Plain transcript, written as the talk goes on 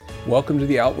Welcome to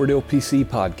the Outward OPC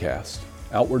podcast.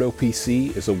 Outward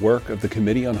OPC is a work of the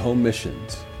Committee on Home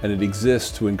Missions, and it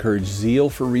exists to encourage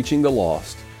zeal for reaching the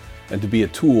lost and to be a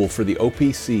tool for the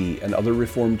OPC and other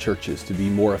Reformed churches to be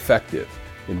more effective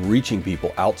in reaching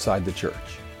people outside the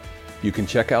church. You can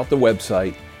check out the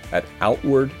website at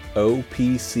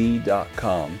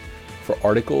outwardopc.com for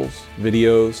articles,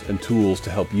 videos, and tools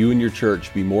to help you and your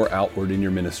church be more outward in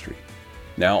your ministry.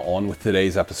 Now on with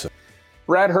today's episode.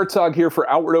 Brad Herzog here for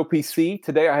Outward OPC.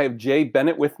 Today I have Jay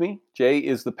Bennett with me. Jay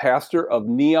is the pastor of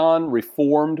Neon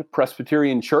Reformed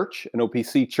Presbyterian Church, an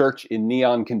OPC church in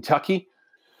Neon, Kentucky.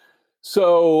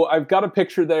 So I've got a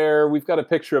picture there. We've got a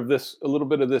picture of this, a little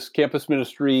bit of this campus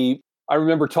ministry. I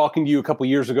remember talking to you a couple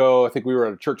years ago. I think we were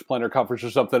at a church planter conference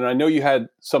or something. And I know you had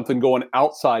something going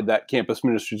outside that campus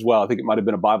ministry as well. I think it might have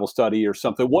been a Bible study or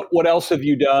something. What else have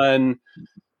you done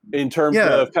in terms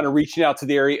of kind of reaching out to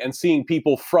the area and seeing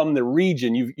people from the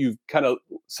region? You've kind of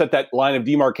set that line of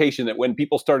demarcation that when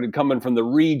people started coming from the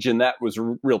region, that was a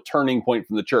real turning point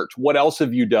from the church. What else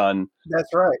have you done?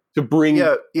 That's right. To bring,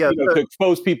 to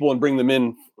expose people and bring them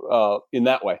in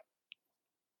that way.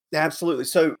 Absolutely.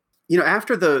 So,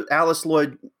 after the Alice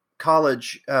Lloyd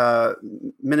College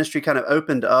ministry kind of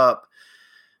opened up,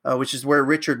 which is where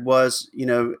Richard was,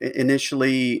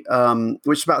 initially,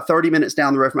 which is about 30 minutes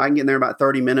down the road from, I can get in there in about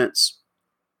 30 minutes.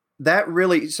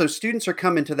 So students are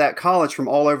coming to that college from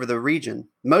all over the region,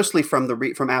 mostly from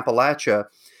Appalachia.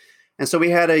 And so we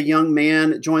had a young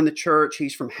man join the church.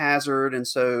 He's from Hazard. And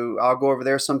so I'll go over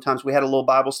there sometimes. We had a little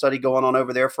Bible study going on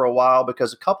over there for a while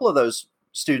because a couple of those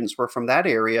students were from that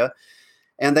area.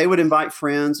 And they would invite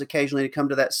friends occasionally to come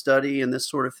to that study and this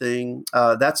sort of thing.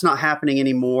 That's not happening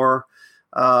anymore.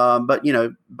 But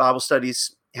Bible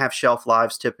studies have shelf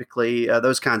lives typically,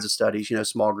 those kinds of studies,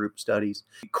 small group studies.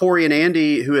 Corey and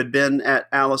Andy, who had been at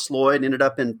Alice Lloyd, ended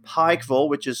up in Pikeville,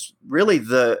 which is really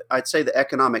I'd say the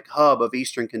economic hub of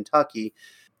Eastern Kentucky.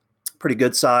 Pretty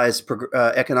good size,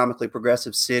 economically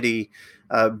progressive city,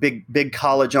 big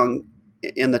college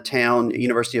in the town,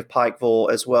 University of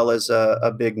Pikeville, as well as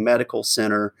a big medical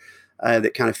center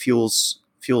that kind of fuels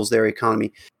their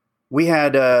economy. We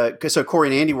had, so Corey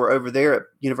and Andy were over there at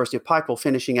University of Pikeville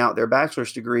finishing out their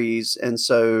bachelor's degrees. And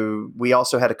so we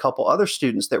also had a couple other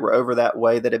students that were over that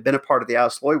way that had been a part of the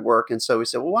Alice Lloyd work. And so we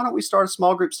said, well, why don't we start a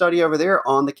small group study over there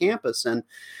on the campus? And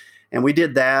we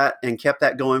did that and kept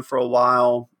that going for a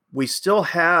while. We still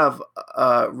have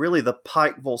really the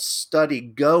Pikeville study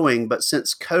going, but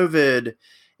since COVID,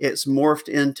 it's morphed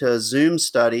into Zoom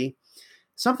study.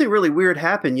 Something really weird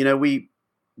happened.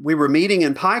 We were meeting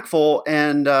in Pikeville,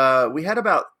 and we had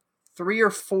about 3 or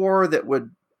 4 that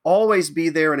would always be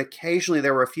there, and occasionally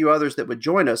there were a few others that would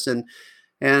join us. And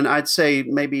I'd say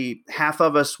maybe half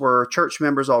of us were church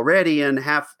members already, and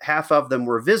half of them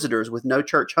were visitors with no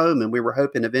church home. And we were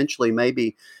hoping eventually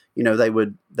maybe they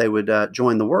would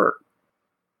join the work.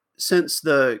 Since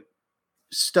the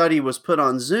study was put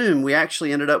on Zoom, we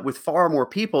actually ended up with far more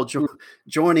people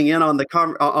joining in on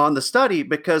the study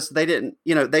because they didn't,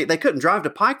 they couldn't drive to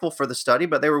Pikeville for the study,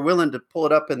 but they were willing to pull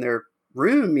it up in their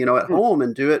room, at home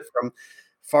and do it from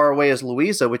far away as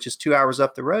Louisa, which is 2 hours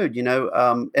up the road,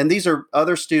 and these are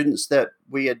other students that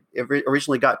we had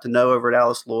originally got to know over at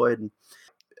Alice Lloyd. And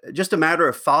just a matter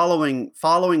of following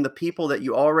the people that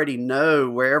you already know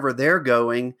wherever they're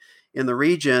going in the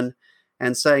region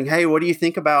and saying, hey, what do you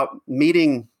think about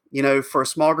meeting, for a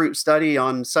small group study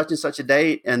on such and such a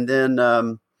date? And then,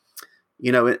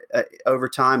 over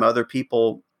time, other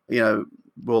people,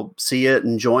 will see it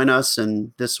and join us.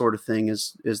 And this sort of thing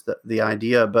is the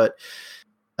idea. But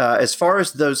as far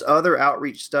as those other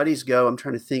outreach studies go, I'm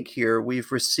trying to think here.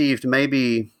 We've received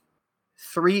maybe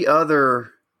 3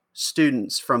 other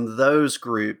students from those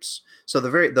groups. So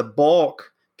the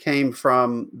bulk came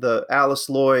from the Alice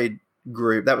Lloyd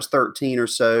group. That was 13 or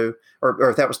so,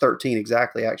 or if that was 13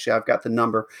 exactly, actually, I've got the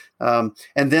number. And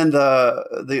then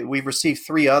we've received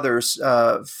 3 others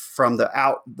from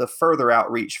the further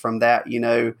outreach from that,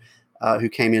 who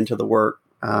came into the work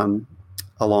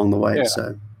along the way. Yeah,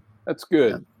 so that's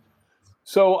good. Yeah.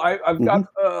 So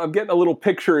I'm getting a little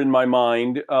picture in my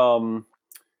mind.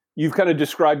 You've kind of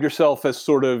described yourself as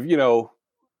sort of,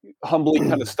 humbly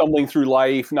kind of stumbling through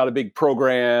life, not a big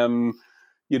program,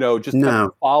 just kind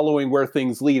of following where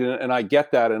things lead. And I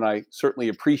get that. And I certainly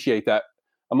appreciate that.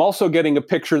 I'm also getting a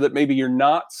picture that maybe you're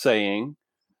not saying,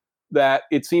 that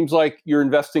it seems like you're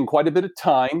investing quite a bit of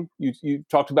time. You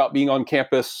talked about being on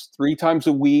campus 3 times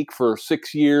a week for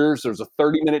 6 years. There's a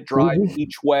 30-minute drive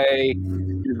each way.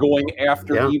 You're going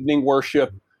after evening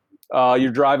worship.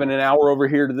 You're driving an hour over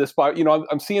here to this spot.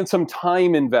 I'm seeing some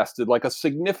time invested, like a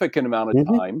significant amount of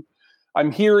time.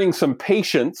 I'm hearing some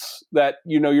patience that,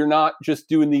 you're not just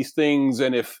doing these things.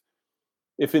 And if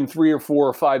in 3 or 4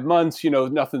 or 5 months,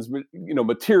 nothing's,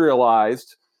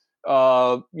 materialized,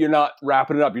 you're not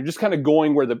wrapping it up. You're just kind of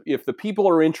going where if the people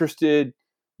are interested,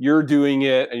 you're doing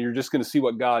it, and you're just going to see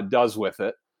what God does with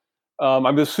it.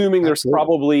 I'm assuming there's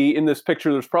probably in this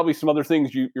picture, there's probably some other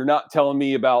things you're not telling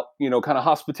me about, kind of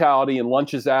hospitality and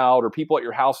lunches out or people at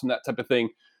your house and that type of thing.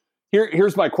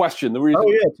 Here's my question. The reason,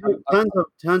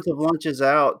 tons of lunches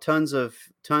out, tons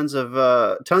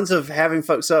of having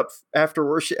folks up after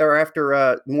worship or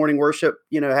after morning worship.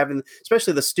 Having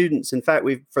especially the students. In fact,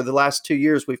 for the last 2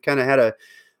 years we've kind of had a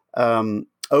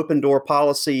open door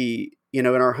policy. In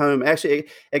our home. Actually,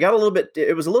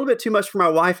 it was a little bit too much for my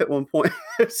wife at one point.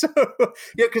 So,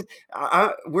 because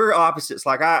we're opposites.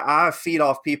 Like I feed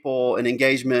off people and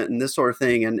engagement and this sort of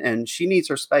thing. And she needs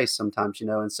her space sometimes,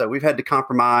 and so we've had to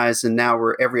compromise. And now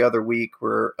we're every other week,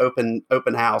 we're open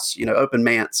house, open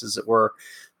manse as it were.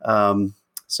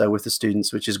 So with the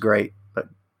students, which is great, but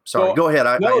sorry, go ahead.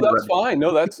 That's fine.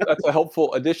 No, that's a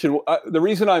helpful addition. The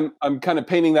reason I'm kind of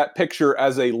painting that picture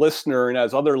as a listener and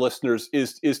as other listeners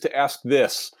is to ask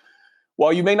this.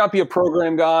 While you may not be a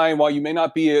program guy, and while you may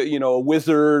not be a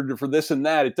wizard for this and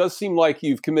that, it does seem like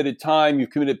you've committed time, you've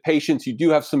committed patience, you do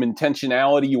have some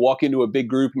intentionality. You walk into a big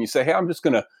group and you say, hey, I'm just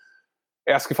going to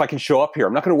ask if I can show up here.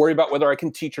 I'm not going to worry about whether I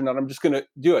can teach or not. I'm just going to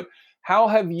do it. How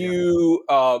have you,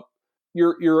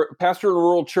 you're a pastor in a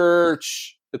rural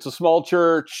church, it's a small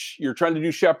church, you're trying to do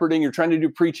shepherding, you're trying to do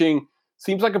preaching,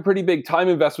 seems like a pretty big time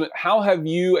investment. How have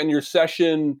you and your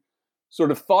session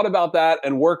sort of thought about that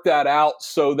and worked that out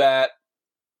so that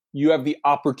you have the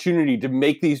opportunity to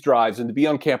make these drives and to be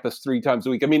on campus 3 times a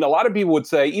week? I mean, a lot of people would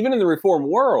say, even in the Reformed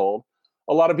world,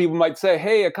 a lot of people might say,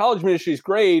 hey, a college ministry is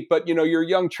great, but you're a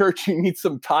young church, you need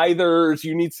some tithers,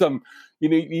 you need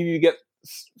to get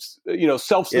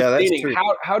self-sustaining. Yeah,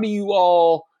 how do you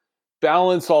all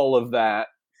balance all of that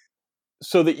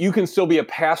so that you can still be a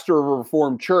pastor of a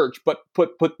Reformed church, but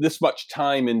put this much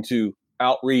time into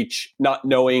outreach, not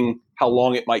knowing how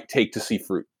long it might take to see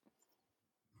fruit?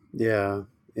 Yeah,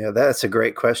 that's a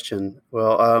great question.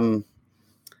 Well, I'm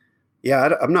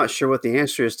not sure what the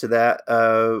answer is to that.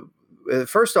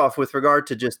 First off, with regard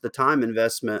to just the time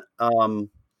investment,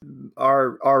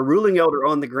 our ruling elder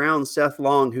on the ground, Seth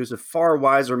Long, who's a far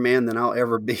wiser man than I'll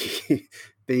ever be,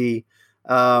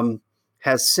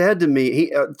 has said to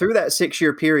me, through that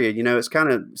 6-year period, it's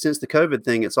kind of since the COVID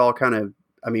thing, it's all kind of,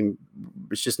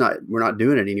 it's just we're not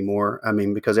doing it anymore.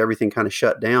 Because everything kind of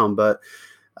shut down. But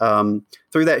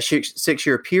through that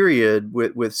 6-year period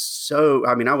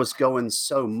I was going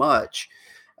so much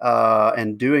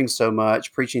and doing so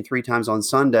much, preaching 3 times on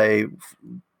Sunday,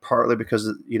 partly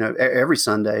because, every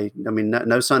Sunday,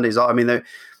 no Sundays off.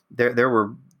 There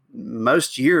were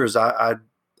most years I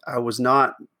was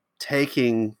not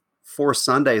taking 4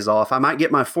 Sundays off. I might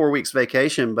get my 4 weeks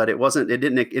vacation, but it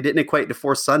didn't equate to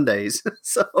 4 Sundays.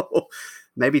 So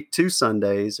maybe 2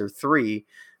 Sundays or 3,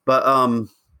 but,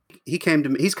 he's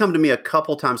come to me a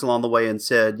couple times along the way and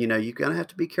said, you're going to have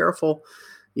to be careful.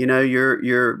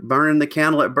 You're burning the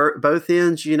candle at both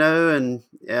ends, and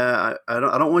I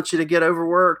don't want you to get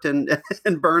overworked and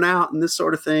burn out and this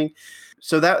sort of thing.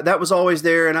 So that was always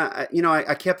there. And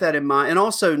I kept that in mind. And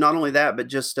also not only that, but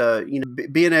just,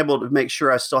 being able to make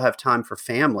sure I still have time for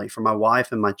family, for my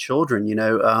wife and my children,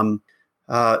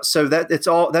 so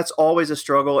that's always a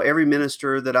struggle. Every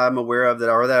minister that I'm aware of that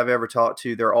I've ever talked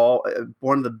to, they're all,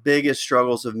 one of the biggest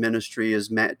struggles of ministry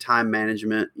is time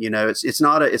management. It's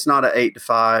not a 8 to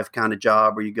 5 kind of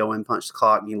job where you go in, punch the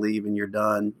clock and you leave and you're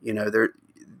done.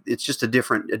 It's just a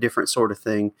different sort of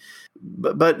thing.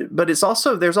 But it's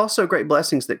also, there's also great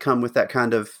blessings that come with that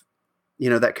kind of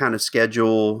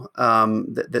schedule,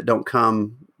 that don't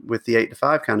come with the 8 to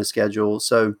 5 kind of schedule.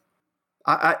 So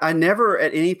I never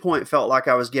at any point felt like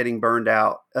I was getting burned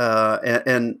out.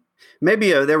 And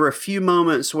maybe there were a few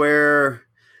moments where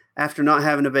after not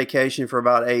having a vacation for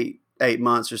about eight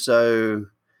months or so,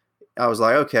 I was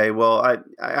like, okay, well,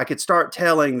 I could start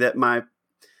telling that my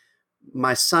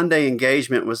Sunday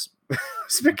engagement was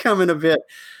becoming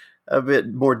a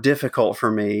bit more difficult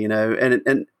for me, and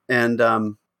it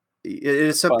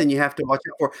is something you have to watch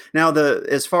out for. Now,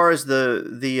 as far as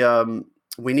the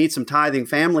we need some tithing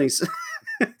families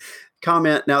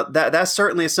comment. Now that's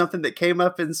certainly something that came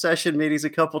up in session meetings a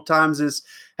couple of times is,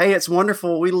 hey, it's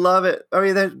wonderful. We love it.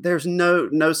 There's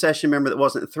no session member that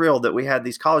wasn't thrilled that we had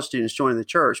these college students joining the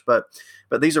church, but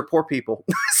these are poor people.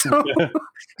 So,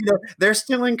 they're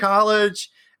still in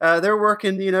college. They're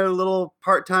working, little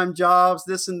part-time jobs,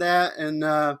 this and that. And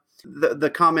the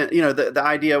comment, the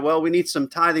idea, well, we need some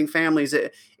tithing families.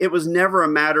 It was never a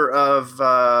matter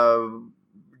of,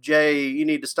 Jay, you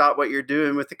need to stop what you're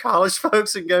doing with the college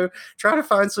folks and go try to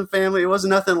find some family. It was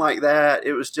nothing like that.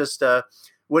 It was just,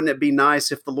 wouldn't it be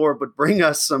nice if the Lord would bring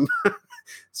us some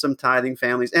some tithing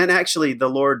families? And actually, the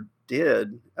Lord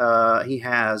did. He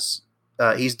has.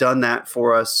 He's done that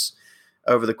for us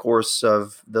over the course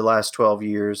of the last 12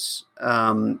 years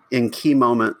in key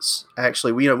moments.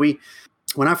 Actually, we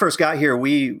when I first got here,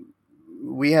 we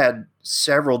had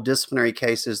several disciplinary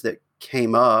cases that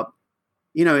came up.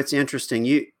 It's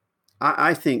interesting.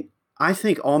 I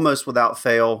think almost without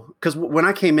fail, because when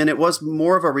I came in, it was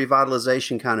more of a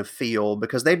revitalization kind of feel,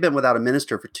 because they've been without a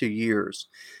minister for 2 years,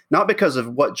 not because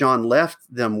of what John left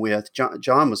them with.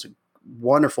 John was a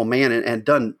wonderful man and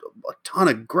done a ton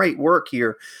of great work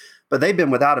here, but they've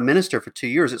been without a minister for 2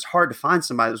 years. It's hard to find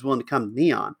somebody that was willing to come to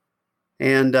Neon.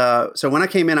 And so when I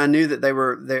came in, I knew that they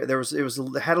were there.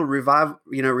 It had a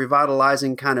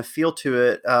revitalizing kind of feel to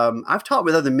it. I've talked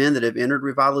with other men that have entered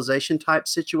revitalization type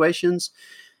situations,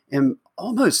 and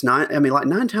almost 9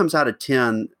 times out of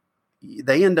 10,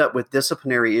 they end up with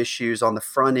disciplinary issues on the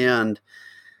front end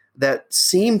that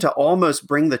seem to almost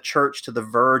bring the church to the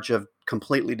verge of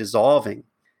completely dissolving.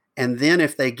 And then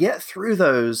if they get through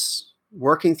those,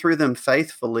 working through them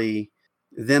faithfully,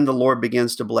 then the Lord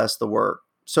begins to bless the work.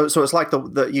 So it's like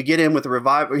you get in with the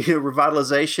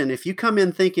revitalization. If you come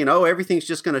in thinking, oh, everything's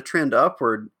just going to trend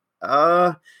upward,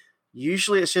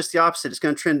 usually it's just the opposite. It's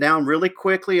going to trend down really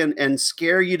quickly and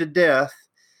scare you to death.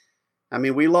 I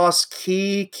mean, we lost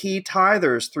key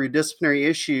tithers through disciplinary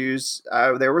issues.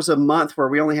 There was a month where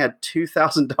we only had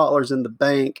 $2,000 in the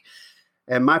bank,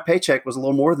 and my paycheck was a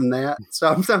little more than that. So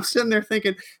I'm sitting there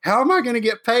thinking, how am I going to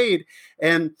get paid?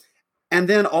 And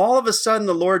then all of a sudden,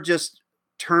 the Lord just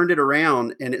turned it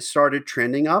around and it started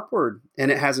trending upward, and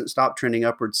it hasn't stopped trending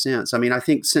upward since. I mean, I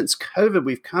think since COVID,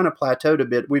 we've kind of plateaued a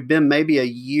bit. We've been maybe a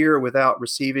year without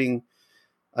receiving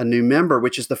a new member,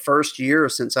 which is the first year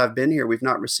since I've been here. We've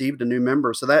not received a new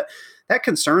member. So that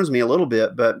concerns me a little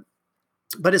bit, but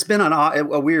it's been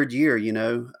a weird year,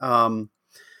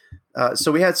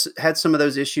 so we had some of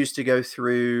those issues to go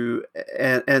through,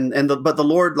 but the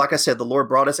Lord, like I said, the Lord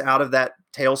brought us out of that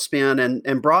tailspin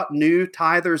and brought new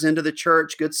tithers into the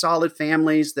church, good solid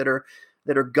families that are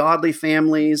godly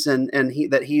families, and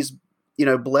He's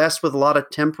blessed with a lot of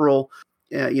temporal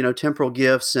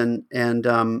gifts, and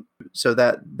so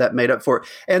that made up for it.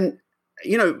 And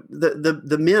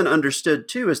the men understood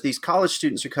too, as these college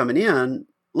students are coming in.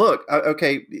 Look,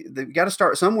 okay, they've got to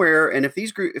start somewhere. And if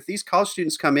these college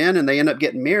students come in and they end up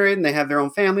getting married and they have their own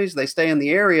families, they stay in the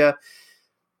area,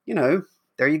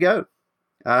 there you go.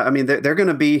 I mean, they're going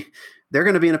to be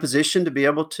in a position to be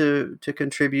able to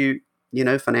contribute,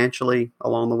 financially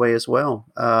along the way as well,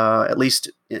 at least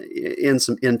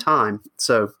in time.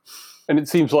 So, and it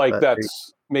seems like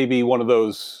that's maybe one of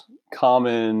those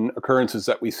common occurrences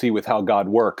that we see with how God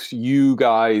works. You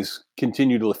guys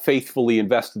continue to faithfully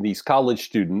invest in these college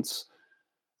students,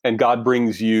 and God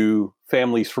brings you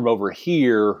families from over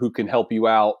here who can help you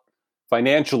out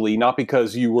financially, not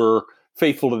because you were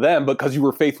faithful to them, but because you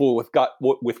were faithful with God,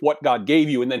 with what God gave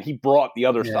you, and then He brought the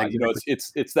other side. Exactly.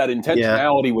 It's that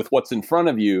intentionality with what's in front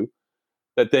of you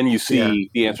that then you see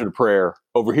the answer to prayer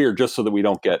over here, just so that we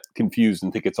don't get confused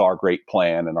and think it's our great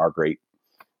plan and our great,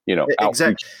 outreach.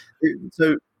 Exactly.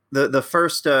 So the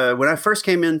first when I first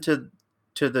came into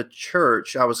the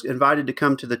church, I was invited to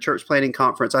come to the church planting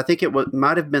conference. I think it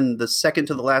might have been the second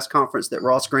to the last conference that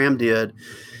Ross Graham did.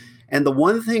 And the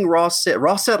one thing Ross said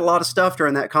a lot of stuff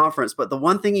during that conference, but the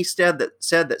one thing he said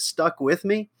that stuck with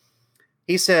me,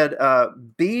 he said,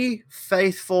 be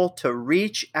faithful to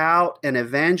reach out and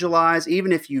evangelize,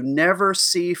 even if you never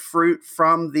see fruit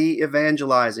from the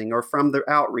evangelizing or from the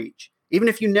outreach. Even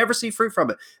if you never see fruit from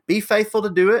it, be faithful to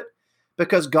do it,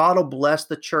 because God will bless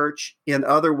the church in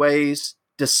other ways,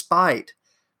 despite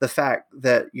the fact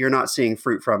that you're not seeing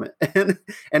fruit from it.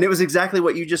 And it was exactly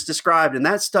what you just described. And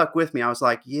that stuck with me. I was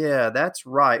like, yeah, that's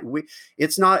right.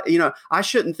 It's not, I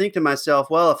shouldn't think to myself,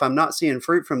 well, if I'm not seeing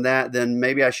fruit from that, then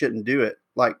maybe I shouldn't do it.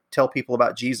 Like tell people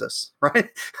about Jesus, right?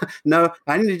 No,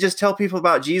 I need to just tell people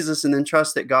about Jesus and then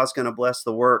trust that God's going to bless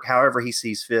the work however He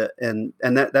sees fit. And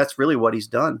that's really what He's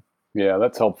done. Yeah,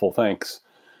 that's helpful. Thanks.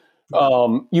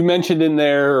 You mentioned in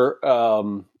there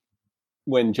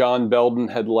when John Belden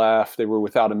had left, they were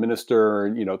without a minister,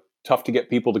 and, tough to get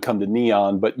people to come to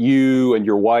Neon, but you and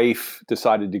your wife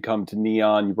decided to come to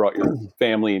Neon. You brought your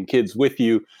family and kids with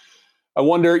you. I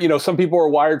wonder, some people are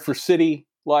wired for city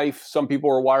life. Some people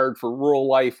are wired for rural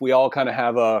life. We all kind of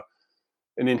have an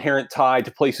inherent tie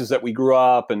to places that we grew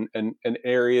up and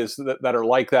areas that are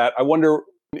like that. I wonder,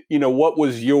 What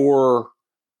was your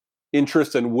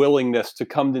interest and willingness to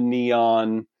come to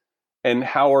Neon, and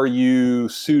how are you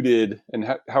suited, and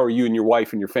how are you and your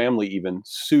wife and your family even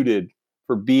suited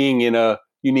for being in a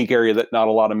unique area that not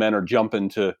a lot of men are jumping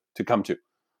to come to?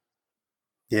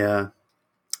 Yeah,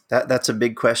 that's a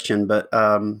big question, but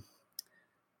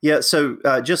yeah. So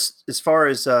just as far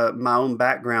as my own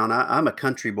background, I'm a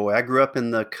country boy. I grew up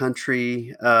in the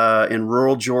country in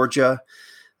rural Georgia,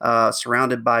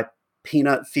 surrounded by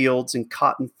peanut fields and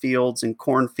cotton fields and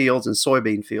corn fields and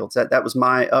soybean fields. That was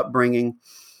my upbringing.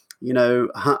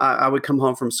 I would come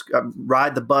home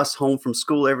ride the bus home from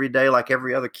school every day, like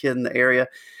every other kid in the area,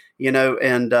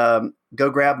 and go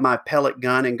grab my pellet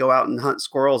gun and go out and hunt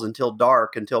squirrels until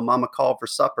dark, until mama called for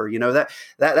supper.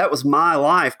 That was my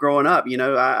life growing up.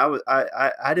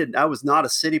 I was not a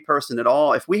city person at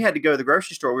all. If we had to go to the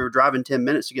grocery store, we were driving 10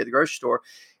 minutes to get to the grocery store.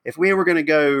 If we were going to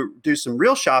go do some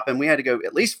real shopping, we had to go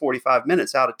at least 45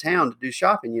 minutes out of town to do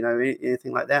shopping,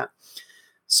 anything like that.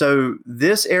 So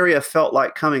this area felt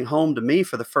like coming home to me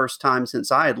for the first time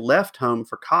since I had left home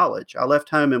for college. I left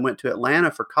home and went to Atlanta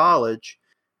for college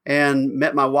and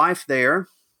met my wife there,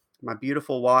 my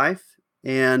beautiful wife,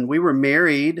 and we were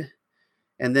married.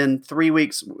 And then 3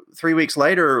 weeks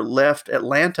later, left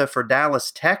Atlanta for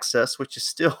Dallas, Texas, which is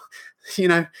still,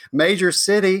 major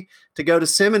city, to go to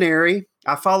seminary.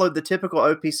 I followed the typical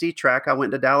OPC track. I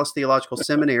went to Dallas Theological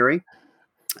Seminary,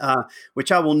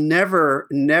 which I will never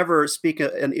speak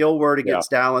an ill word against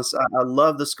Dallas. I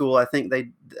love the school. I think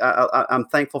I'm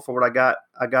thankful for what I got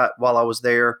while I was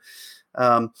there.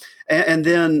 And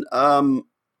then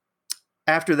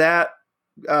after that,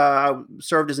 I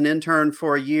served as an intern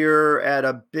for a year at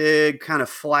a big kind of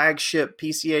flagship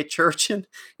PCA church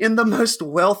in the most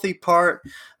wealthy part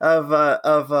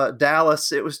of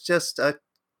Dallas. It was just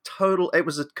it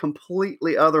was a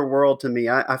completely other world to me.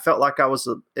 I felt like I was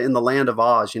in the land of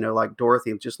Oz, like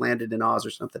Dorothy just landed in Oz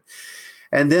or something.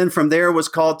 And then from there was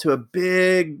called to a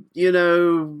big,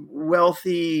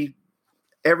 wealthy,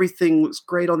 everything looks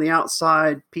great on the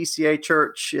outside PCA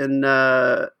church in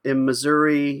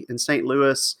Missouri, in St.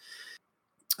 Louis.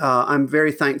 I'm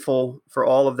very thankful for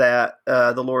all of that.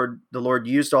 The Lord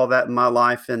used all that in my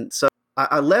life, and so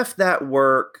I left that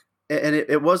work, and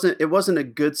it wasn't a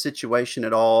good situation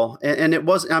at all, and it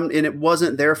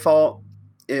wasn't their fault.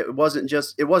 It wasn't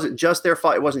just their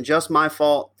fault. It wasn't just my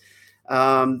fault.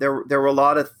 There were a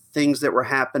lot of things that were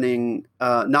happening,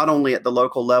 not only at the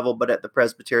local level, but at the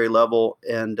presbytery level.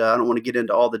 And I don't want to get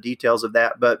into all the details of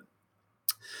that, but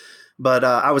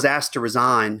I was asked to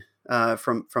resign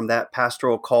from that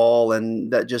pastoral call,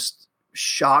 and that just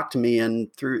shocked me and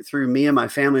threw me and my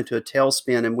family into a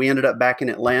tailspin. And we ended up back in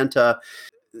Atlanta.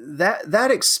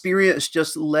 That experience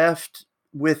just left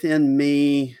within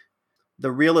me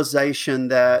the realization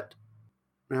that,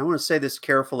 and I want to say this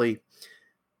carefully,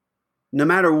 no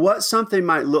matter what something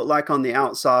might look like on the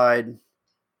outside,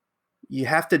 you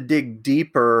have to dig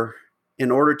deeper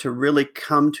in order to really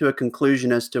come to a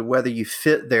conclusion as to whether you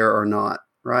fit there or not,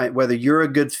 right? Whether you're a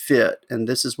good fit and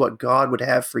this is what God would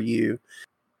have for you.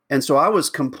 And so I was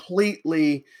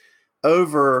completely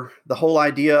over the whole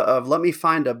idea of, let me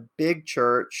find a big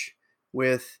church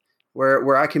where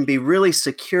I can be really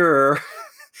secure,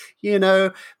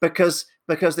 because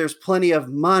there's plenty of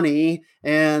money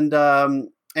and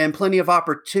plenty of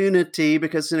opportunity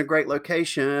because it's in a great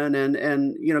location,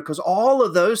 and because all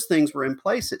of those things were in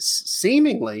place. It's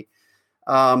seemingly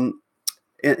in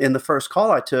the first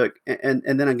call I took,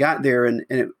 and then I got there, and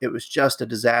it was just a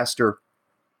disaster.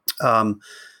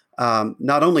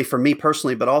 Not only for me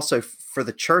personally, but also for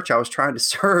the church I was trying to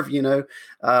serve.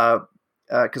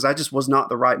 Because I just was not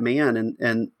the right man,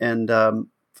 and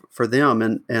for them,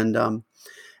 and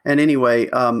anyway,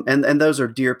 and those are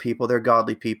dear people. They're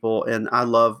godly people, and I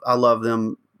love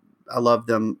them. I love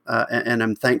them, and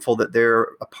I'm thankful that they're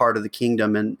a part of the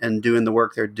kingdom and doing the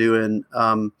work they're doing.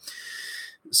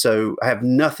 So I have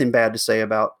nothing bad to say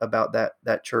about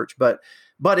that church, but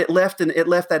it left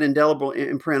that indelible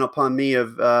imprint upon me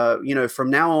of from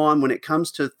now on, when it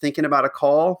comes to thinking about a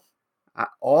call,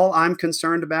 all I'm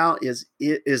concerned about is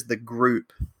the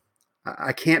group.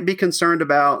 I can't be concerned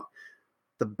about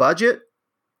the budget.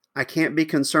 I can't be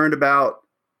concerned about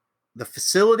the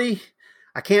facility.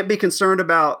 I can't be concerned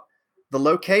about the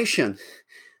location.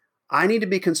 I need to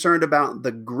be concerned about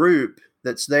the group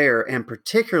that's there, and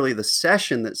particularly the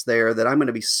session that's there that I'm going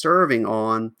to be serving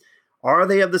on. Are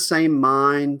they of the same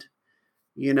mind?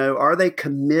 Are they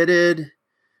committed?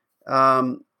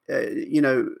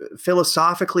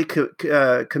 Philosophically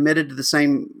committed to the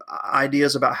same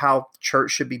ideas about how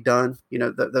church should be done.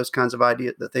 Those kinds of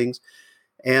the things,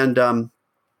 and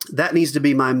that needs to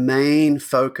be my main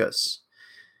focus.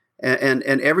 and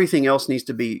everything else needs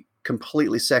to be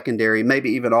completely secondary,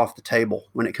 maybe even off the table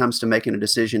when it comes to making a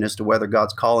decision as to whether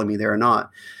God's calling me there or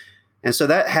not. And so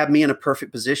that had me in a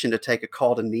perfect position to take a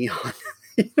call to Neon.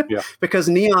 Yeah. Because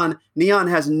Neon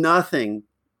has nothing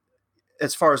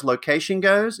as far as location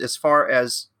goes, as far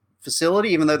as facility,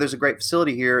 even though there's a great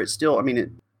facility here, it's still,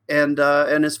 and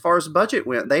as far as budget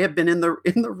went, they have been in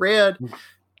the red,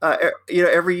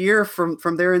 every year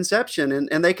from their inception,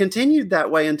 and they continued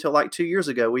that way until like 2 years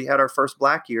ago. We had our first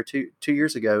black year two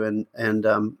years ago, and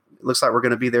it looks like we're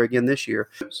going to be there again this year.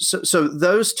 So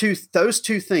those two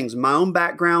things, my own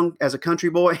background as a country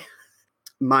boy,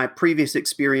 my previous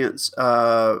experience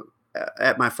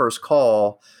at my first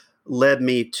call, led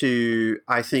me to,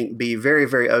 I think, be very,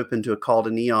 very open to a call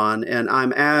to Neon. And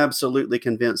I'm absolutely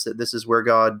convinced that this is where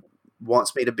God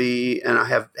wants me to be. And I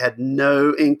have had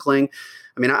no inkling.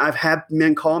 I've had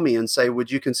men call me and say, would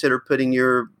you consider putting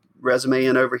your resume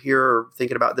in over here, or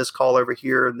thinking about this call over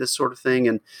here, and this sort of thing.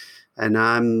 And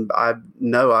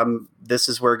this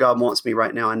is where God wants me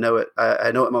right now. I know it.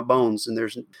 I know it in my bones. And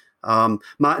there's my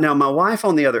wife,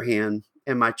 on the other hand,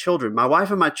 and my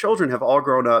wife and my children have all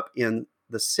grown up in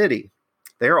the city.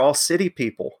 They're all city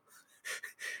people.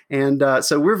 And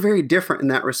so we're very different in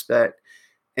that respect.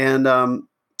 And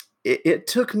it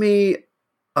took me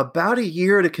about a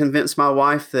year to convince my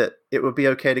wife that it would be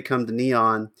okay to come to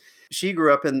Neon. She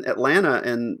grew up in Atlanta,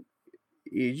 and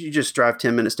you just drive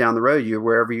 10 minutes down the road. You're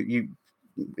wherever you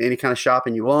any kind of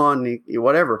shopping you want,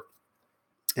 whatever.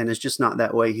 And it's just not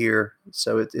that way here.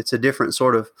 So it's a different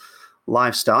sort of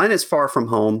lifestyle, and it's far from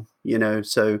home,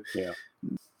 so. Yeah.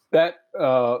 That,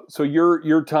 so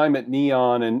your time at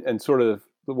Neon and sort of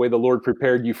the way the Lord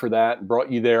prepared you for that and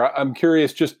brought you there, I'm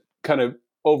curious, just kind of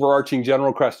overarching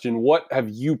general question, what have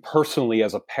you personally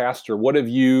as a pastor, what do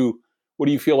you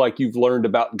feel like you've learned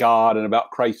about God and about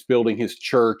Christ building his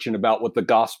church and about what the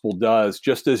gospel does,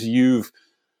 just as you've,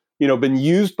 been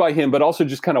used by him, but also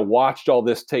just kind of watched all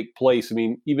this take place?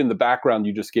 Even the background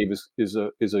you just gave is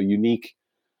a unique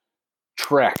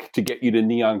trek to get you to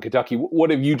Neon, Kentucky. What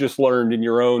have you just learned in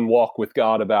your own walk with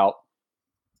God about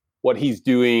what he's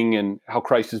doing and how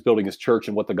Christ is building his church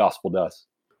and what the gospel does?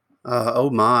 That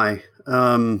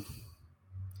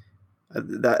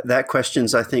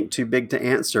question's, I think, too big to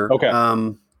answer. Okay.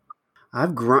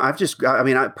 I've grown.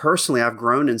 Personally, I've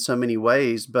grown in so many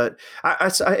ways, but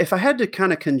if I had to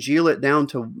kind of congeal it down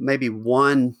to maybe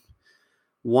one,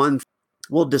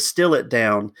 we'll distill it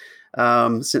down.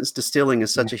 Since distilling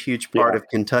is such a huge part of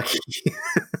Kentucky,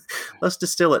 let's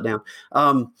distill it down.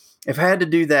 If I had to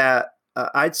do that,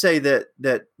 I'd say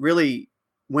that really,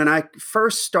 when I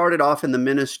first started off in the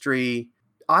ministry,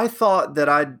 I thought that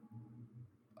I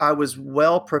was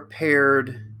well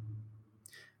prepared.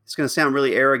 It's going to sound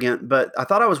really arrogant, but I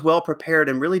thought I was well prepared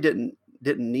and really didn't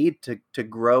need to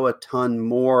grow a ton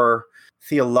more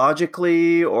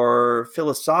theologically or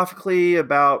philosophically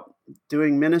about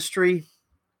doing ministry.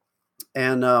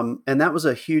 And that was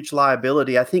a huge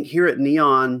liability. I think here at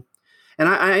Neon, and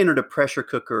I entered a pressure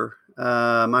cooker.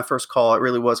 My first call, it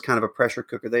really was kind of a pressure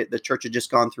cooker. The church had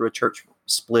just gone through a church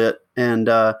split, and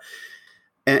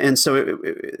so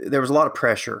there was a lot of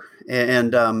pressure.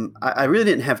 And I really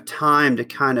didn't have time to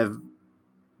kind of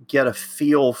get a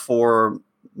feel for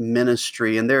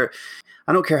ministry. And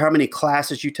I don't care how many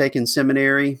classes you take in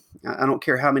seminary. I don't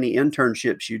care how many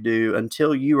internships you do,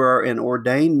 until you are an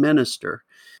ordained minister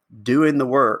doing the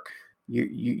work,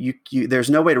 you there's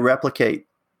no way to replicate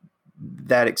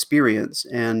that experience.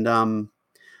 And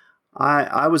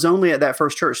I was only at that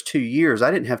first church 2 years.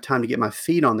 I didn't have time to get my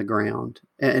feet on the ground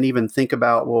and even think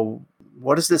about, well,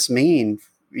 what does this mean?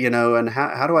 And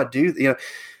how do I do,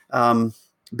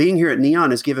 being here at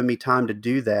Neon has given me time to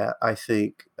do that. I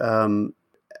think,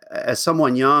 as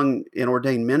someone young in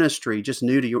ordained ministry, just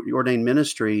new to your ordained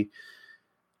ministry,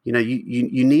 you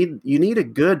need a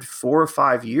good 4 or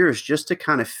 5 years just to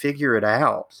kind of figure it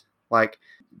out, like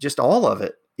just all of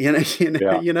it, and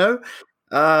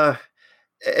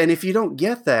if you don't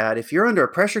get that, if you're under a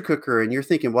pressure cooker and you're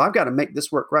thinking, well, I've got to make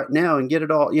this work right now and get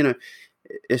it all,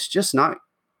 it's just not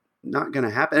going to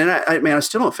happen. And I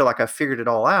still don't feel like I've figured it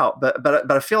all out,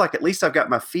 but I feel like at least I've got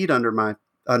my feet under me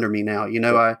now,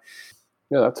 Yeah,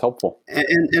 that's helpful.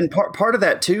 And part of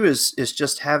that too is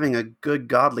just having a good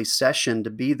godly session to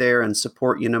be there and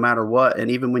support you no matter what.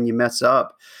 And even when you mess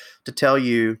up, to tell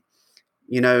you,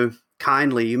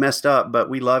 kindly, you messed up, but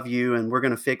we love you and we're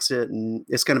going to fix it and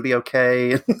it's going to be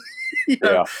okay.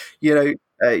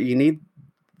 You need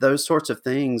those sorts of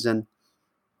things and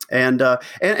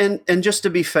just to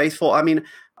be faithful.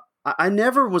 I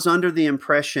never was under the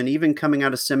impression, even coming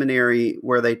out of seminary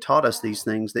where they taught us these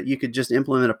things, that you could just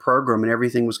implement a program and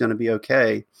everything was going to be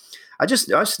okay. I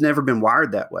just never been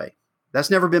wired that way. That's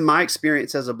never been my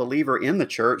experience as a believer in the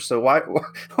church. So why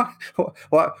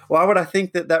would I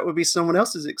think that would be someone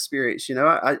else's experience?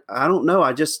 I don't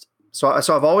know. So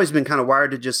I've always been kind of wired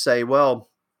to just say, well,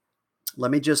 let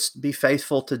me just be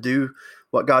faithful to do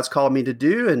what God's called me to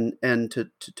do, and to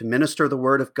minister the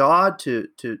word of God, to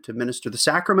minister the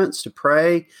sacraments, to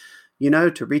pray,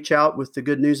 to reach out with the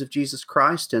good news of Jesus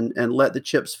Christ, and let the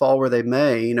chips fall where they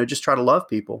may. Just try to love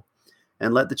people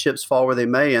and let the chips fall where they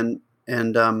may, and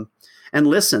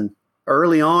listen.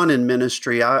 Early on in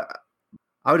ministry, I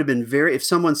would have been if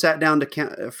someone sat down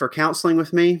for counseling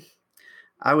with me,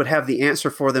 I would have the answer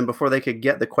for them before they could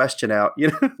get the question out.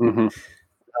 Mm-hmm.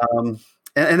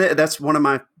 And that's one of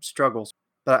my struggles.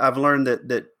 But I've learned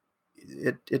that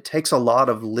it takes a lot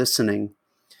of listening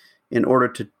in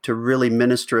order to really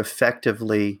minister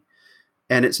effectively.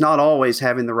 And it's not always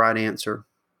having the right answer.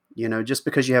 Just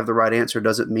because you have the right answer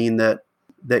doesn't mean that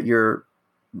you're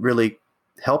really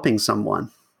helping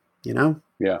someone, Yeah.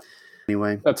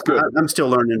 Anyway, that's good. I'm still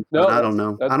learning. No, I don't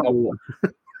know.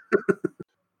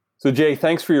 So Jay,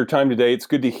 thanks for your time today. It's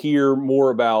good to hear more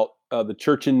about the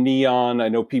Church in Neon. I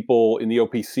know people in the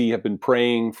OPC have been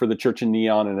praying for the Church in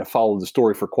Neon and have followed the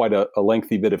story for quite a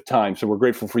lengthy bit of time. So we're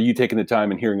grateful for you taking the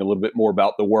time and hearing a little bit more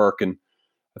about the work. And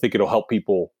I think it'll help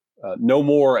people know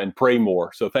more and pray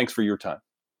more. So thanks for your time.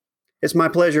 It's my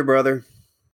pleasure, brother.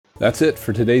 That's it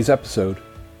for today's episode.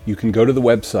 You can go to the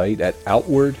website at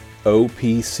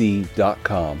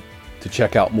outwardopc.com to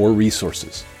check out more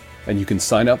resources. And you can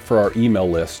sign up for our email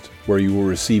list where you will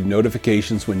receive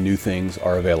notifications when new things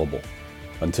are available.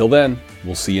 Until then,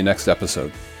 we'll see you next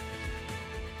episode.